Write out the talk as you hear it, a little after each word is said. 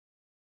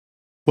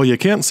Well, you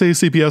can't say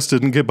CBS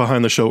didn't get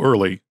behind the show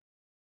early.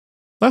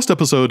 Last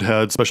episode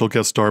had special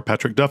guest star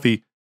Patrick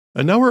Duffy,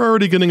 and now we're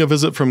already getting a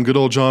visit from good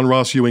old John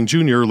Ross Ewing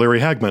Jr., Larry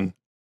Hagman.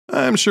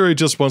 I'm sure he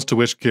just wants to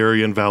wish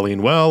Gary and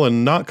Valine well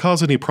and not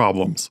cause any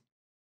problems.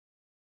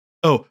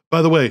 Oh,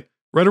 by the way,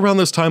 right around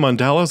this time on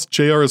Dallas,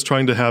 JR is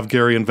trying to have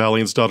Gary and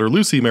Valine's daughter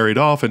Lucy married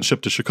off and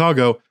shipped to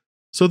Chicago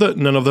so that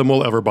none of them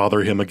will ever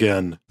bother him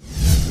again.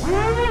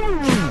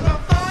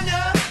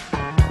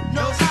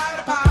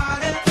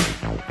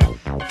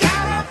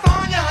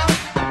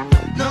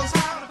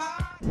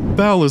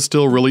 Val is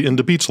still really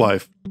into beach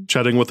life,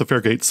 chatting with the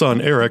Fairgate's son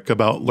Eric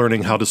about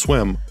learning how to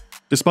swim.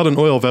 They spot an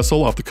oil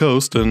vessel off the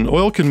coast, and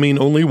oil can mean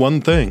only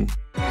one thing.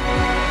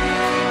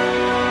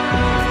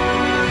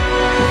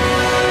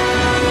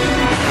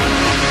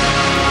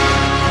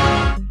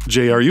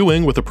 J.R.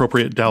 Ewing, with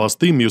appropriate Dallas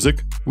theme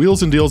music,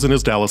 wheels and deals in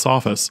his Dallas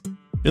office.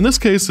 In this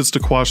case, it's to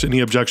quash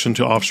any objection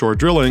to offshore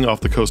drilling off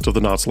the coast of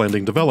the Knots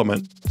Landing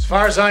development. As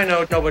far as I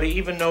know, nobody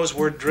even knows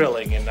we're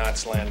drilling in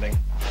Knots Landing.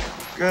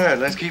 Good,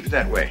 let's keep it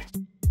that way.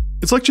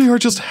 It's like JR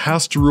just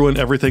has to ruin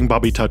everything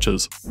Bobby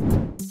touches.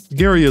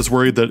 Gary is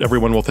worried that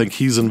everyone will think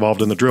he's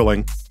involved in the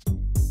drilling.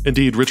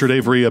 Indeed, Richard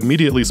Avery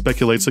immediately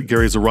speculates that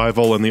Gary's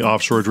arrival and the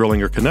offshore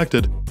drilling are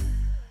connected.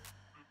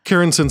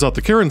 Karen sends out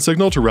the Karen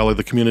signal to rally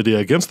the community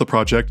against the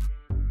project,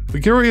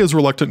 but Gary is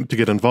reluctant to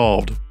get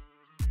involved.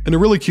 In a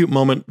really cute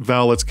moment,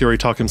 Val lets Gary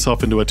talk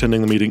himself into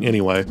attending the meeting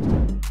anyway.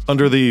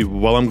 Under the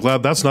 "well, I'm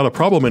glad that's not a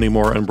problem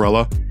anymore"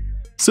 umbrella,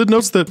 Sid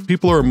notes that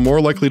people are more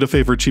likely to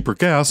favor cheaper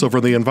gas over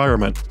the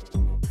environment.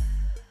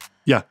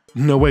 Yeah,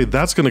 no way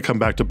that's going to come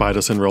back to bite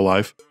us in real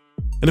life.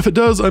 And if it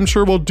does, I'm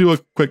sure we'll do a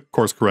quick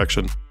course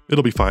correction.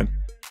 It'll be fine.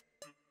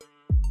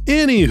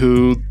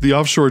 Anywho, the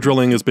offshore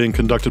drilling is being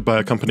conducted by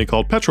a company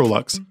called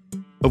Petrolux,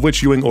 of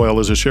which Ewing Oil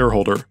is a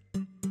shareholder.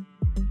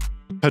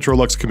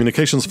 Petrolux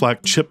communications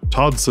flack Chip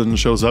Todson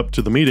shows up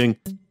to the meeting,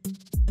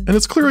 and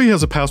it's clear he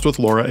has a past with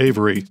Laura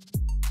Avery.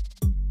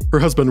 Her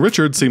husband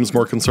Richard seems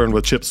more concerned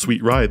with Chip's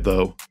sweet ride,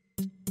 though.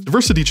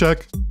 Diversity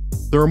check.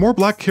 There are more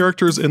black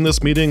characters in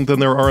this meeting than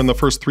there are in the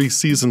first 3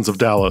 seasons of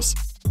Dallas.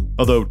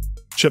 Although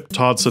Chip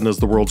Todson is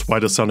the world's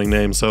widest sounding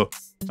name, so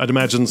I'd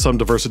imagine some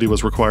diversity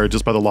was required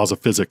just by the laws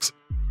of physics.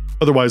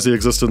 Otherwise, the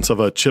existence of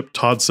a Chip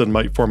Todson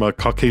might form a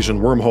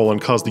Caucasian wormhole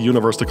and cause the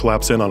universe to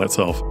collapse in on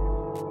itself.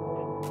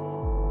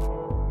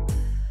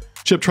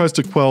 Chip tries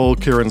to quell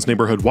Karen's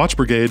neighborhood watch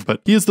brigade,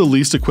 but he is the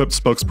least equipped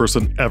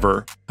spokesperson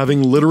ever,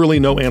 having literally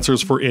no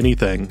answers for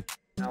anything.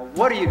 Now,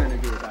 what are you going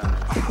to do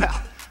about it?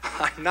 Well,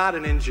 I'm not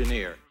an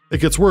engineer. It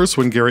gets worse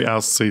when Gary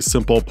asks a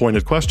simple,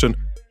 pointed question: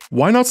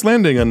 why Knots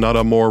Landing and not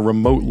a more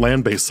remote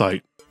land-based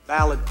site?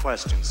 Valid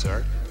question,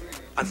 sir.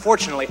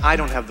 Unfortunately, I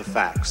don't have the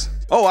facts.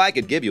 Oh, I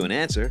could give you an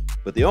answer,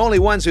 but the only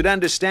ones who'd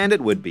understand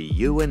it would be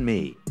you and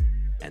me.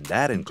 And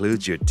that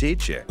includes your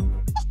teacher.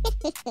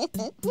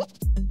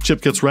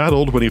 Chip gets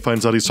rattled when he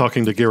finds out he's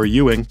talking to Gary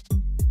Ewing.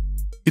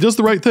 He does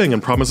the right thing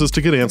and promises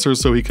to get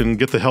answers so he can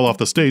get the hell off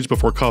the stage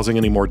before causing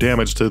any more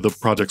damage to the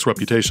project's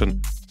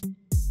reputation.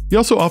 He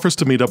also offers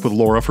to meet up with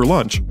Laura for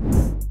lunch.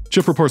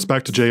 Chip reports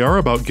back to JR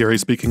about Gary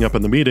speaking up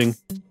in the meeting.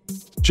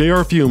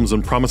 JR fumes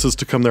and promises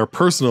to come there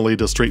personally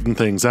to straighten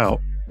things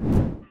out.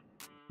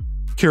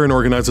 Karen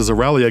organizes a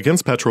rally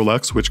against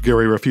Petrolux, which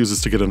Gary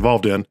refuses to get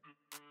involved in.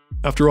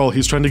 After all,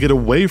 he's trying to get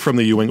away from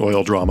the Ewing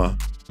oil drama.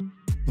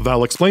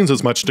 Val explains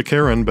as much to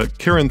Karen, but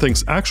Karen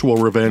thinks actual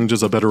revenge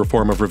is a better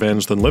form of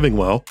revenge than living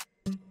well.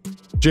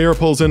 JR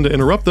pulls in to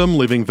interrupt them,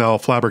 leaving Val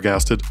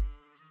flabbergasted.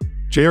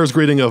 JR's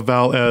greeting of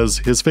Val as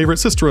his favorite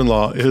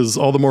sister-in-law is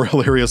all the more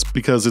hilarious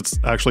because it's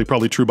actually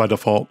probably true by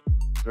default.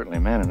 Certainly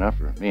man enough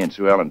for me and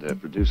Sue Ellen to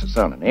produce a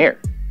son and heir.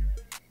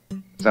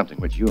 Something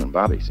which you and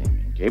Bobby seem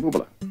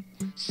incapable of.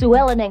 Sue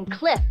Ellen and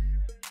Cliff.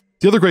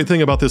 The other great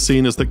thing about this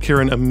scene is that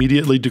Karen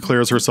immediately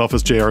declares herself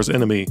as JR's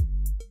enemy,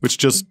 which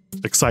just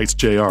excites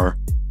JR.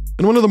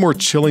 In one of the more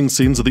chilling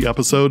scenes of the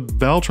episode,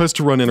 Val tries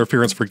to run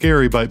interference for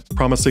Gary by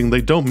promising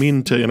they don't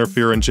mean to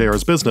interfere in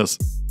JR's business,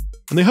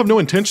 and they have no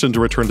intention to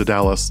return to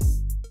Dallas.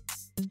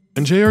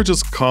 And JR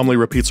just calmly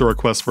repeats a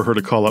request for her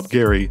to call up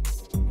Gary.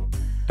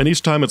 And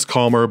each time it's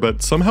calmer,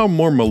 but somehow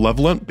more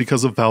malevolent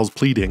because of Val's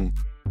pleading.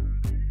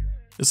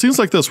 It seems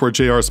like this where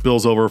JR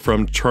spills over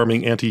from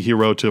charming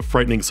anti-hero to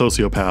frightening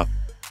sociopath.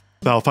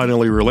 Val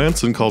finally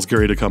relents and calls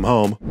Gary to come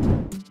home.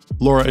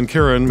 Laura and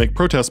Karen make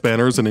protest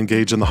banners and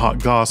engage in the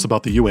hot goss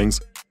about the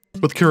Ewings,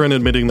 with Karen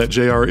admitting that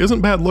JR isn't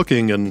bad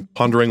looking and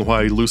pondering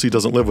why Lucy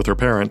doesn't live with her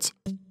parents.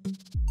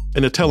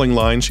 In a telling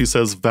line, she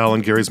says Val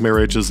and Gary's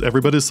marriage is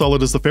every bit as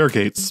solid as the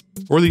Fairgates,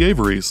 or the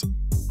Averys.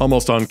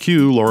 Almost on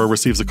cue, Laura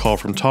receives a call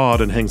from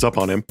Todd and hangs up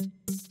on him.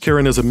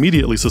 Karen is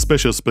immediately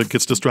suspicious but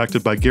gets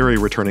distracted by Gary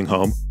returning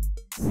home.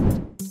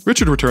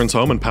 Richard returns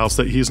home and pouts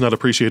that he's not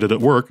appreciated at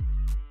work.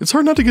 It's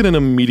hard not to get an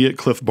immediate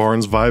Cliff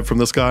Barnes vibe from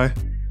this guy.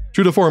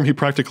 True to form, he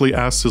practically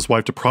asks his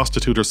wife to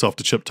prostitute herself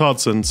to Chip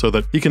Todson so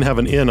that he can have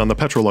an in on the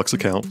Petrolux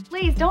account.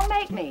 Please, don't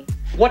make me.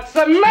 What's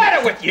the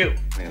matter with you?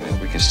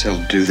 We can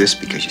still do this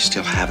because you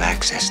still have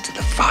access to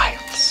the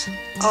files.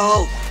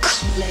 Oh,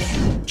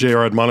 Cliff.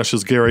 JR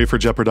admonishes Gary for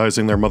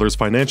jeopardizing their mother's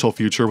financial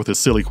future with his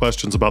silly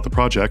questions about the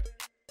project.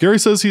 Gary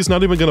says he's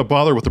not even going to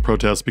bother with the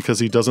protest because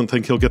he doesn't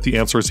think he'll get the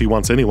answers he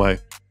wants anyway.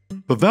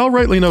 But Val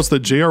rightly knows that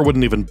JR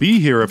wouldn't even be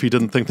here if he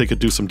didn't think they could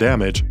do some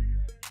damage.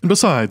 And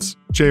besides,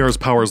 JR's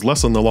powers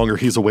lessen the longer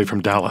he's away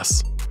from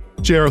Dallas.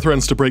 JR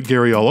threatens to break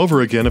Gary all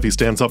over again if he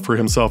stands up for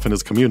himself and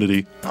his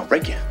community. I'll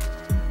break you.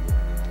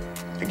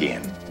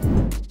 Again.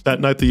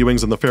 That night, the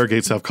Ewings and the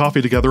Fairgates have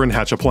coffee together and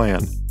hatch a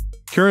plan.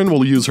 Karen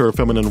will use her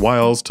feminine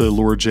wiles to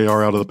lure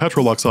JR out of the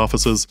Petrolux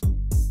offices,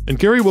 and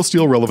Gary will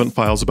steal relevant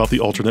files about the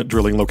alternate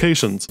drilling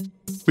locations.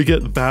 We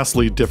get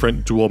vastly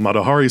different dual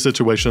Matahari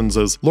situations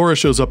as Laura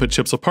shows up at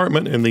Chip's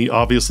apartment in the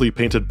obviously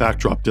painted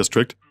backdrop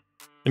district,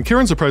 and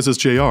Karen surprises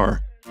JR.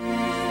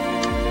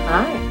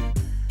 Hi.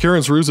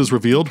 Karen's ruse is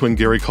revealed when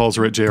Gary calls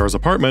her at JR's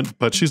apartment,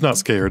 but she's not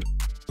scared.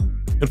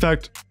 In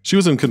fact, she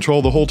was in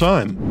control the whole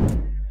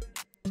time.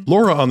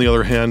 Laura, on the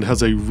other hand,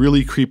 has a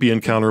really creepy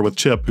encounter with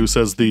Chip, who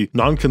says the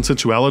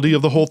non-consensuality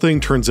of the whole thing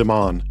turns him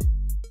on.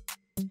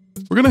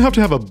 We're going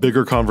to have a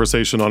bigger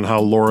conversation on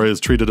how Laura is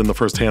treated in the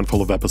first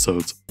handful of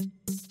episodes.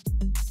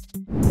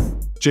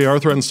 JR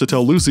threatens to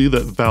tell Lucy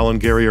that Val and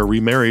Gary are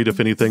remarried if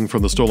anything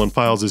from the stolen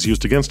files is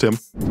used against him.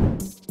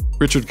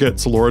 Richard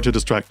gets Laura to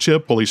distract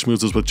Chip while he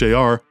schmoozes with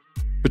JR,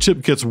 but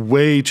Chip gets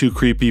way too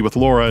creepy with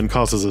Laura and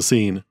causes a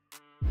scene.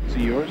 Is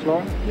he yours,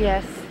 Laura?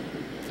 Yes.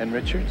 And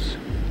Richard's?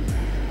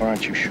 Or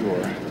aren't you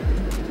sure?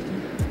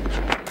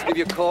 Give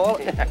you a call.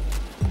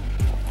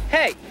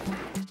 Hey!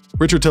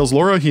 Richard tells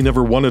Laura he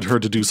never wanted her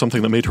to do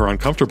something that made her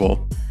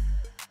uncomfortable.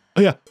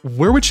 Oh yeah,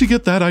 where would she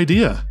get that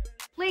idea?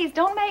 Please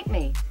don't make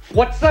me.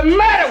 What's the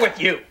matter with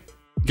you?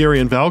 Gary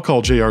and Val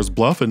call JR's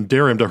bluff and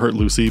dare him to hurt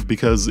Lucy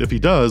because if he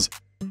does,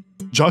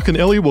 Jock and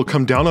Ellie will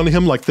come down on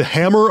him like the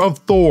hammer of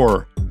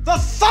Thor. The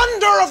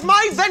thunder of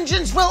my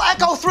vengeance will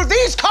echo through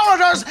these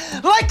corridors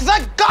like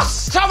the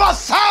gust of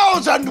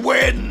 1,000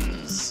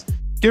 winds!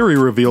 Gary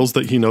reveals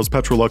that he knows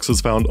Petrolux has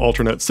found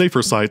alternate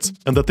safer sites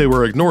and that they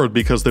were ignored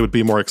because they would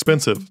be more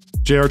expensive.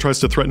 JR tries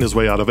to threaten his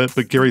way out of it,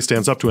 but Gary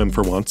stands up to him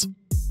for once.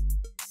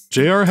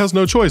 JR has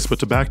no choice but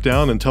to back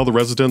down and tell the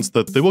residents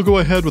that they will go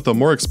ahead with a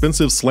more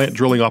expensive slant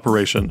drilling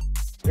operation.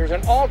 There's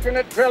an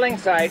alternate drilling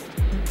site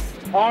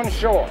on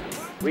shore.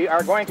 We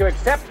are going to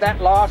accept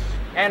that loss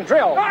and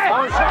drill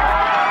on shore.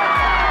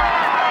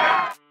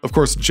 Of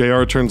course,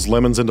 JR turns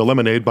lemons into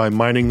lemonade by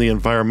mining the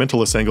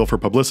environmentalist angle for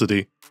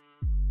publicity.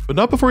 But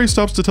not before he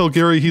stops to tell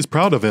Gary he's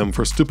proud of him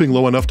for stooping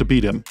low enough to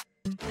beat him.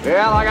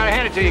 Well, I gotta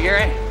hand it to you,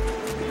 Gary.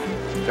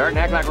 Starting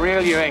to act like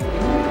real Ewing.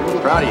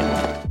 Proud of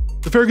you.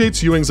 The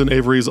Fairgates, Ewings, and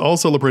Averys all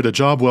celebrate a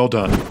job well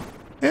done.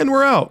 And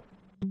we're out.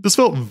 This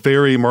felt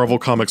very Marvel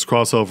Comics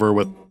crossover,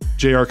 with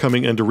JR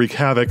coming in to wreak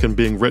havoc and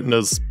being written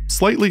as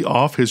slightly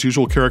off his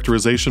usual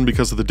characterization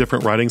because of the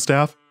different writing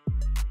staff.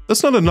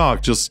 That's not a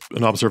knock, just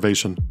an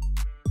observation.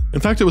 In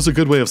fact, it was a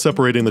good way of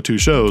separating the two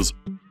shows.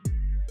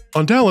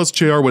 On Dallas,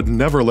 JR would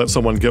never let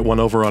someone get one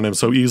over on him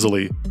so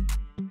easily.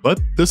 But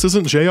this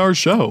isn't JR's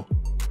show.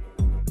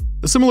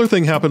 A similar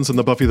thing happens in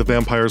the Buffy the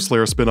Vampire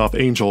Slayer spin-off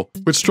Angel,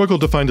 which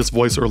struggled to find its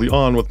voice early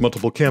on with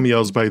multiple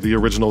cameos by the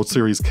original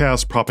series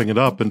cast propping it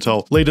up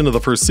until late into the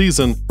first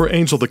season, where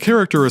Angel the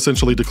character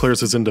essentially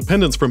declares his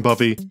independence from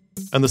Buffy,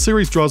 and the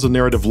series draws a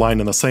narrative line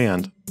in the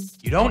sand.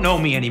 You don't know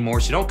me anymore,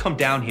 so don't come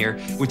down here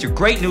with your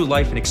great new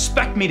life and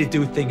expect me to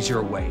do things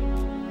your way.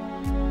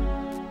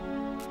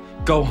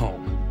 Go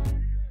home.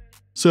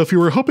 So if you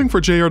were hoping for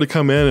JR to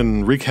come in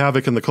and wreak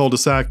havoc in the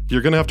cul-de-sac,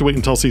 you're gonna have to wait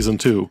until season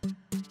 2.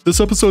 This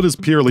episode is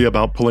purely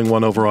about pulling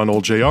one over on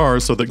old JR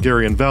so that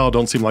Gary and Val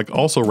don't seem like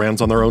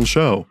also-rans on their own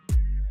show.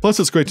 Plus,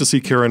 it's great to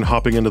see Karen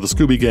hopping into the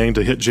Scooby Gang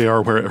to hit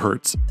JR where it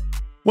hurts.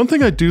 One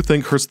thing I do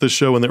think hurts this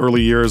show in the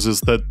early years is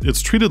that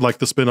it's treated like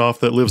the spin-off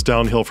that lives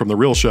downhill from the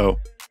real show.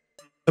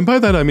 And by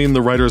that I mean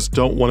the writers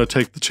don't want to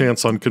take the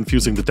chance on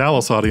confusing the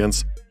Dallas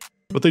audience,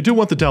 but they do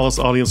want the Dallas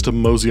audience to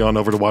mosey on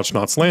over to watch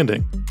Knots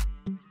Landing.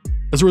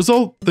 As a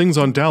result, things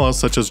on Dallas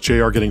such as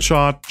JR getting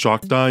shot,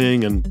 Jock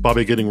dying, and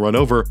Bobby getting run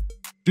over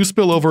do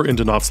spill over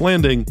into Knots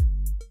Landing,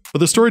 but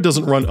the story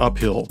doesn't run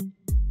uphill.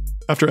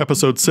 After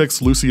episode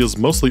 6, Lucy is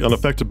mostly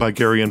unaffected by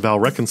Gary and Val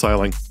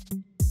reconciling.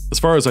 As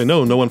far as I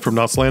know, no one from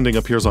Knots Landing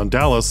appears on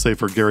Dallas, save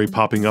for Gary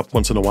popping up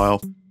once in a while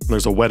when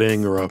there's a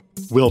wedding or a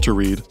will to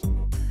read.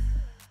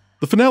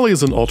 The finale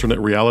is an alternate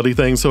reality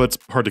thing, so it's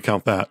hard to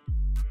count that.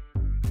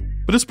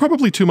 But it's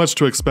probably too much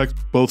to expect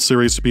both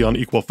series to be on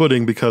equal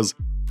footing because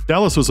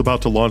Dallas was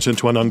about to launch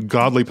into an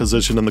ungodly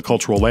position in the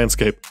cultural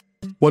landscape,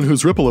 one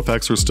whose ripple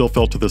effects are still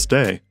felt to this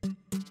day.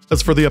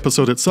 As for the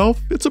episode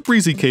itself, it's a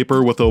breezy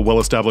caper with a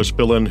well-established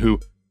villain who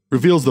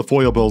reveals the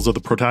foibles of the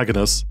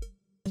protagonists.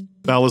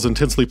 Val is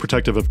intensely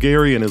protective of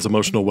Gary and his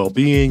emotional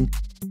well-being.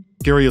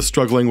 Gary is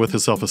struggling with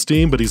his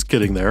self-esteem, but he's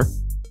getting there.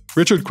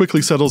 Richard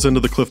quickly settles into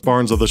the Cliff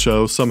Barnes of the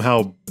show,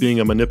 somehow being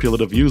a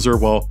manipulative user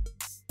while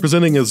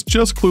presenting as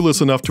just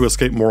clueless enough to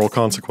escape moral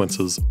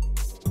consequences.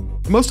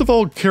 Most of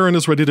all, Karen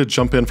is ready to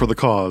jump in for the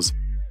cause,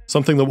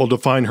 something that will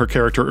define her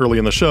character early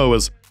in the show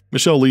as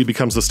Michelle Lee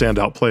becomes the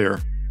standout player.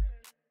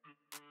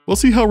 We'll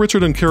see how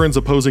Richard and Karen's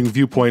opposing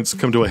viewpoints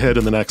come to a head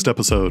in the next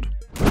episode.